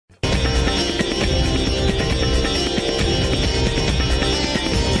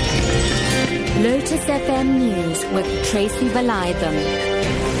FM News with Tracy Valaydham.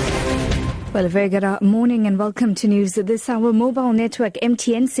 Well, a very good morning and welcome to news. This hour, mobile network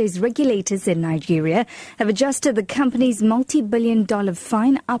MTN says regulators in Nigeria have adjusted the company's multi-billion-dollar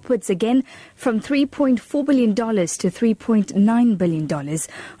fine upwards again from $3.4 billion to $3.9 billion.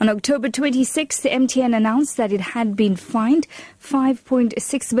 On October 26, the MTN announced that it had been fined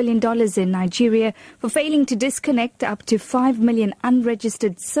 $5.6 billion in Nigeria for failing to disconnect up to 5 million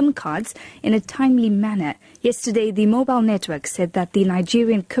unregistered SIM cards in a timely manner. Yesterday, the mobile network said that the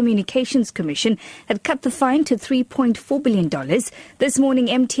Nigerian Communications Commission had cut the fine to $3.4 billion. This morning,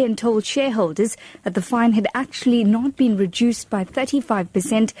 MTN told shareholders that the fine had actually not been reduced by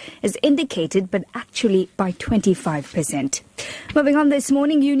 35% as indicated, but actually by 25%. Moving on this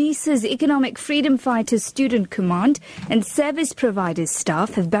morning, UNISA's Economic Freedom Fighters Student Command and service providers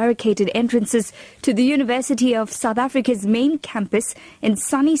staff have barricaded entrances to the University of South Africa's main campus in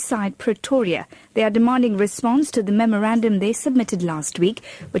Sunnyside, Pretoria. They are demanding response to the memorandum they submitted last week,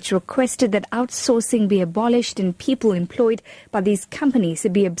 which requested that outsourcing be abolished and people employed by these companies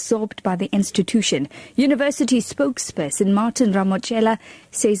be absorbed by the institution. University spokesperson Martin Ramochela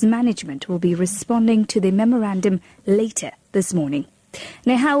says management will be responding to the memorandum later this morning.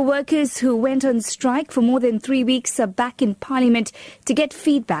 Now, workers who went on strike for more than 3 weeks are back in Parliament to get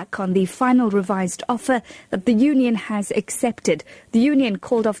feedback on the final revised offer that the union has accepted. The union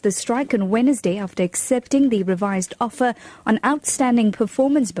called off the strike on Wednesday after accepting the revised offer on outstanding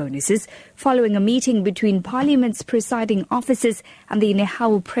performance bonuses following a meeting between Parliament's presiding officers and the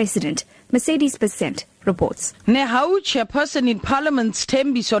NEHAWU president. Mercedes Percent reports. NEHAWU chairperson in Parliament's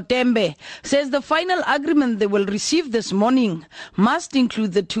Thembi Sotembe says the final agreement they will receive this morning must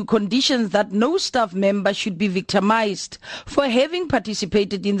include the two conditions that no staff member should be victimized for having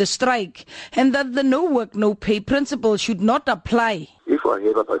participated in the strike and that the no work, no pay principle should not apply. If we are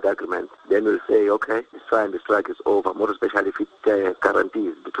happy about the agreement, then we'll say, okay, it's fine, the strike is over, more especially if it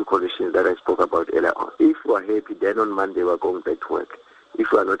guarantees the two conditions that I spoke about earlier on. If we are happy, then on Monday we are going back to work. If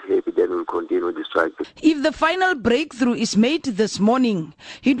we are not happy, then we'll continue with the strike. If the final breakthrough is made this morning,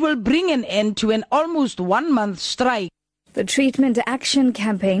 it will bring an end to an almost 1 month strike. The Treatment Action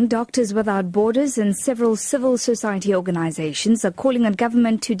Campaign, Doctors Without Borders and several civil society organizations are calling on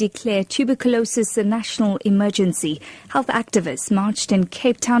government to declare tuberculosis a national emergency. Health activists marched in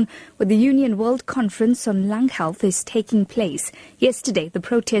Cape Town where the Union World Conference on Lung Health is taking place. Yesterday, the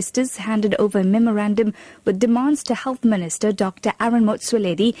protesters handed over a memorandum with demands to Health Minister Dr. Aaron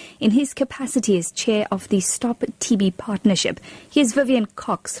Motsoaledi in his capacity as chair of the Stop TB Partnership. Here's Vivian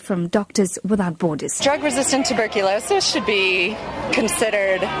Cox from Doctors Without Borders. Drug-resistant tuberculosis should be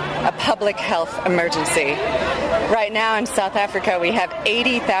considered a public health emergency. Right now in South Africa, we have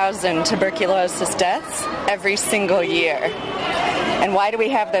 80,000 tuberculosis deaths every single year. And why do we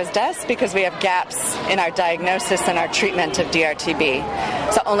have those deaths? Because we have gaps in our diagnosis and our treatment of DRTB.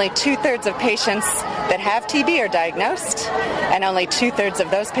 So only 2/3 of patients that have TB are diagnosed, and only 2/3 of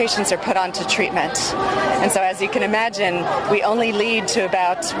those patients are put onto treatment. And so as you can imagine, we only lead to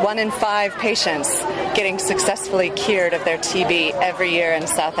about 1 in 5 patients getting successfully cured of their TB every year in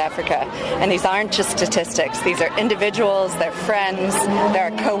South Africa. And these aren't just statistics. These are individuals, they're friends,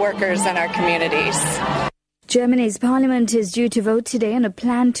 they're our co-workers in our communities. Germany's parliament is due to vote today on a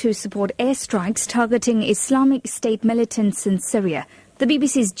plan to support airstrikes targeting Islamic State militants in Syria. The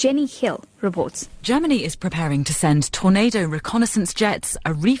BBC's Jenny Hill reports. Germany is preparing to send Tornado reconnaissance jets,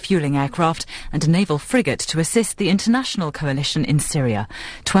 a refuelling aircraft and a naval frigate to assist the international coalition in Syria.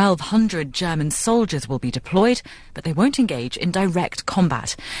 1,200 German soldiers will be deployed, but they won't engage in direct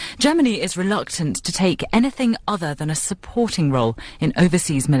combat. Germany is reluctant to take anything other than a supporting role in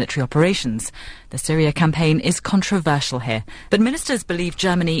overseas military operations. The Syria campaign is controversial here, but ministers believe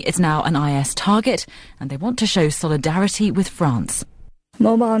Germany is now an IS target and they want to show solidarity with France.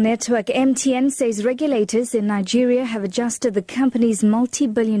 Mobile network MTN says regulators in Nigeria have adjusted the company's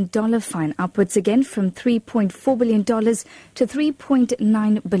multi-billion-dollar fine upwards again from $3.4 billion to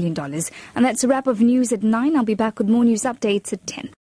 $3.9 billion. And that's a wrap of news at 9. I'll be back with more news updates at 10.